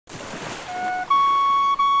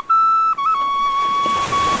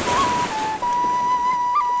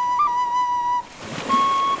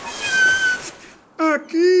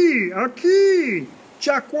Aki,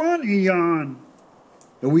 Chakwan iyan.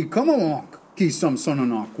 We come along, ki sam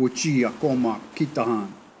sonanak, wachi akomak kitahan.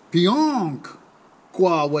 Pionk,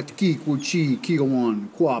 kwa watki kuchi kigawan,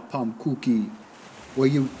 kwa pam kuki. Wa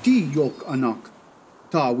you ti yok anak,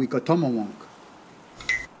 ta wikatamawank.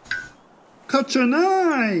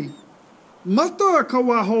 Kachanai, mata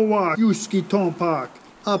kawahowa, yuski tompak,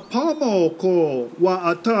 apamo ko wa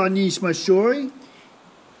ata nismashoy.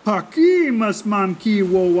 Paki mas mamki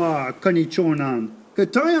wowa kanichonan.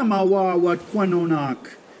 Kataya mawa wat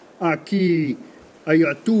kwanonak. Aki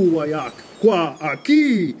ayatu wayak. Kwa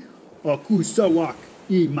aki akusawak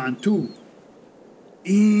I mantu.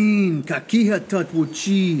 In kakiha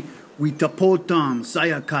tatwuchi witapotam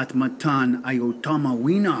sayakat matan ayotama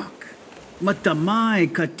winak. Matamai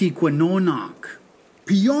katikwanonak.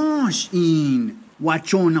 Pionsh in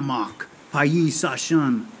wachonamak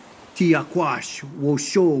payisashan. Tiakwash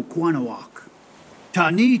wosho kwanawak.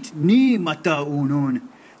 Tanit ni mata unun.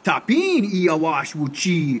 Tapin iawash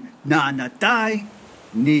wuchi na natai.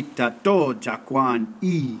 Nitato jakwan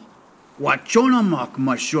I. Wachonamak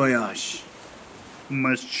mashoyash.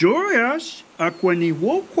 Mashoyash? Akwani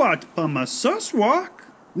wokwat pamasaswak?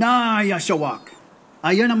 Na yashawak.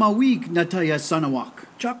 Ayanamawik nataya sanawak.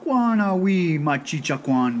 Chakwan awi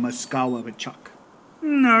machichakwan maskawa bachak.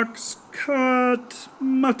 Nax kat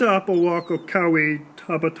matapawak o kawi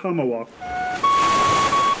tabatamawak.